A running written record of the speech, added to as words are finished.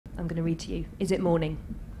I'm going to read to you. Is it morning?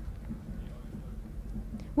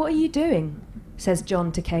 What are you doing? Says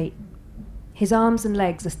John to Kate. His arms and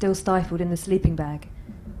legs are still stifled in the sleeping bag.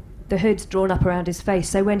 The hood's drawn up around his face,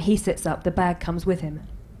 so when he sits up, the bag comes with him.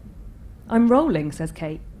 I'm rolling, says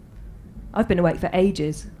Kate. I've been awake for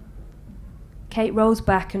ages. Kate rolls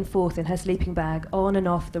back and forth in her sleeping bag, on and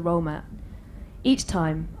off the roll mat. Each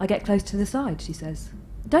time, I get close to the side, she says.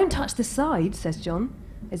 Don't touch the side, says John,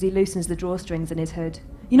 as he loosens the drawstrings in his hood.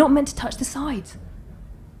 You're not meant to touch the sides.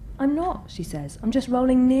 I'm not, she says. I'm just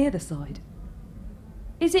rolling near the side.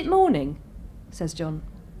 Is it morning? Says John.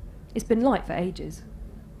 It's been light for ages.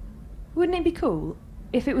 Wouldn't it be cool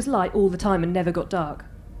if it was light all the time and never got dark?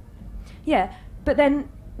 Yeah, but then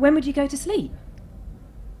when would you go to sleep?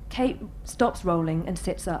 Kate stops rolling and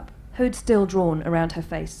sits up, hood still drawn around her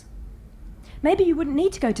face. Maybe you wouldn't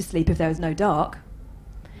need to go to sleep if there was no dark.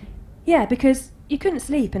 Yeah, because you couldn't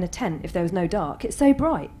sleep in a tent if there was no dark. It's so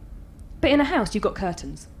bright. But in a house, you've got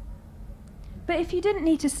curtains. But if you didn't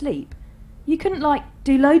need to sleep, you couldn't,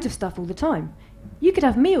 do loads of stuff all the time. You could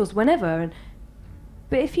have meals whenever,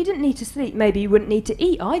 but if you didn't need to sleep, maybe you wouldn't need to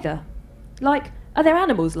eat either. Are there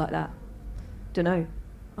animals like that? Dunno.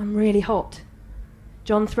 I'm really hot.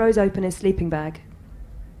 John throws open his sleeping bag.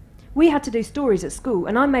 We had to do stories at school,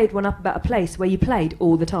 and I made one up about a place where you played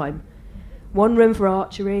all the time. One room for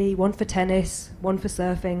archery, one for tennis, one for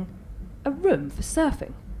surfing. A room for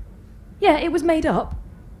surfing? Yeah, it was made up.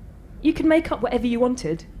 You could make up whatever you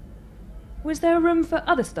wanted. Was there a room for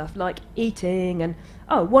other stuff, like eating and...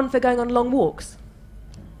 one for going on long walks?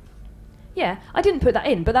 Yeah, I didn't put that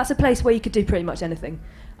in, but that's a place where you could do pretty much anything.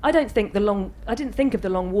 I didn't think of the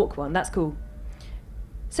long walk one. That's cool.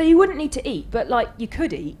 So you wouldn't need to eat, but, you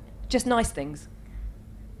could eat. Just nice things.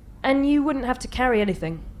 And you wouldn't have to carry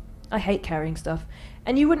anything. I hate carrying stuff.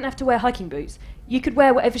 And you wouldn't have to wear hiking boots. You could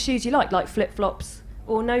wear whatever shoes you like flip-flops,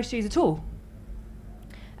 or no shoes at all.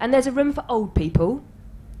 And there's a room for old people,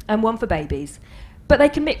 and one for babies. But they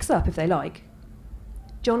can mix up if they like.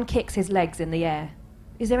 John kicks his legs in the air.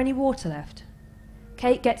 Is there any water left?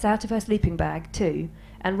 Kate gets out of her sleeping bag, too,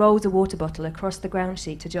 and rolls a water bottle across the ground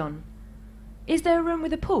sheet to John. Is there a room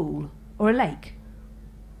with a pool, or a lake?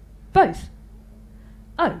 Both.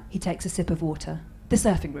 Oh, he takes a sip of water. The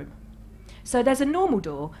surfing room. So there's a normal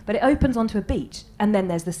door, but it opens onto a beach, and then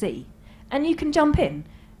there's the sea. And you can jump in.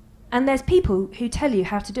 And there's people who tell you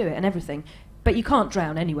how to do it and everything, but you can't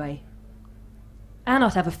drown anyway. And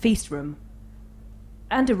I'd have a feast room.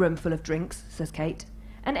 And a room full of drinks, says Kate.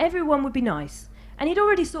 And everyone would be nice. And you'd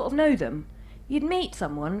already sort of know them. You'd meet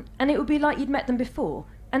someone, and it would be like you'd met them before,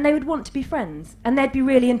 and they would want to be friends, and they'd be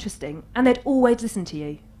really interesting, and they'd always listen to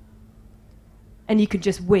you. And you could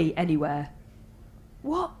just wee anywhere.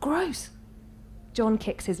 What? Gross. John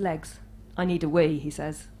kicks his legs. I need a wee, he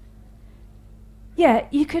says. Yeah,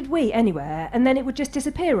 you could wee anywhere, and then it would just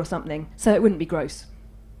disappear or something, so it wouldn't be gross.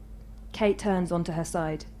 Kate turns onto her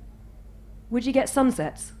side. Would you get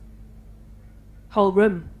sunsets? Whole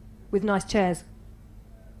room, with nice chairs.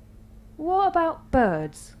 What about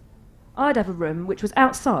birds? I'd have a room which was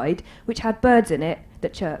outside, which had birds in it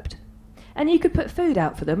that chirped. And you could put food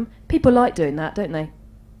out for them. People like doing that, don't they?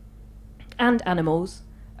 And animals.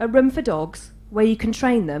 A room for dogs, where you can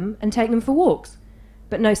train them and take them for walks.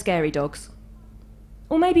 But no scary dogs.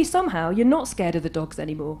 Or maybe somehow you're not scared of the dogs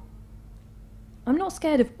anymore. I'm not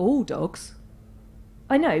scared of all dogs.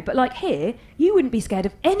 I know, but here, you wouldn't be scared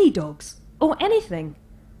of any dogs, or anything.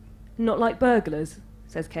 Not like burglars,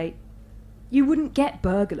 says Kate. You wouldn't get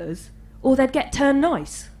burglars, or they'd get turned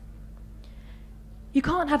nice. You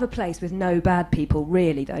can't have a place with no bad people,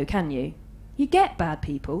 really, though, can you? You get bad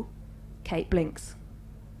people. Kate blinks.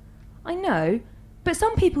 I know, but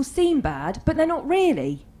some people seem bad, but they're not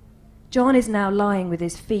really. John is now lying with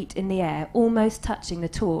his feet in the air, almost touching the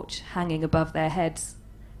torch hanging above their heads.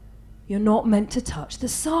 You're not meant to touch the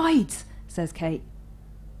sides, says Kate.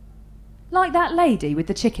 Like that lady with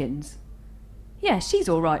the chickens. Yeah, she's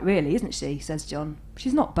all right, really, isn't she, says John.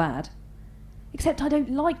 She's not bad. Except I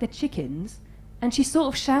don't like the chickens, and she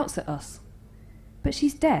sort of shouts at us. But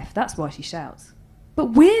she's deaf, that's why she shouts. But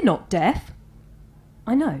we're not deaf.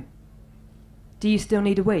 I know. Do you still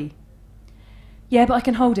need a wee? Yeah, but I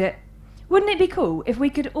can hold it. Wouldn't it be cool if we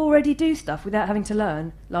could already do stuff without having to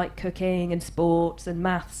learn, like cooking and sports and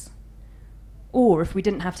maths? Or if we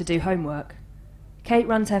didn't have to do homework. Kate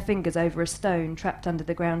runs her fingers over a stone trapped under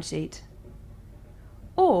the ground sheet.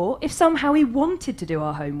 Or if somehow we wanted to do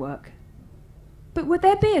our homework. But would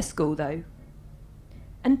there be a school, though?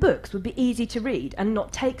 And books would be easy to read and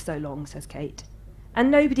not take so long, says Kate. And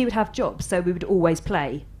nobody would have jobs, so we would always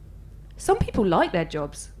play. Some people like their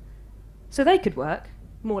jobs, so they could work.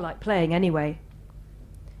 More like playing anyway.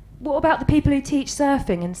 What about the people who teach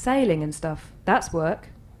surfing and sailing and stuff? That's work.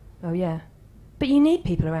 Oh, yeah. But you need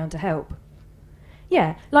people around to help.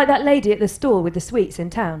 Yeah, like that lady at the stall with the sweets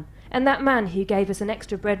in town, and that man who gave us an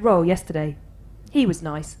extra bread roll yesterday. He was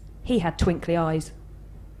nice. He had twinkly eyes,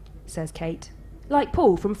 says Kate. Like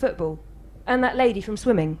Paul from football, and that lady from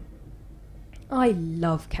swimming. I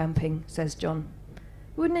love camping, says John.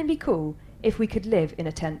 Wouldn't it be cool if we could live in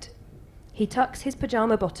a tent? He tucks his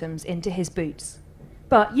pyjama bottoms into his boots.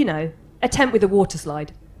 But, you know, a tent with a water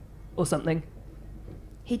slide. Or something.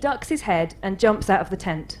 He ducks his head and jumps out of the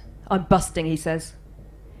tent. I'm busting, he says.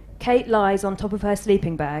 Kate lies on top of her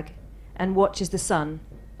sleeping bag and watches the sun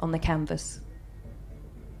on the canvas.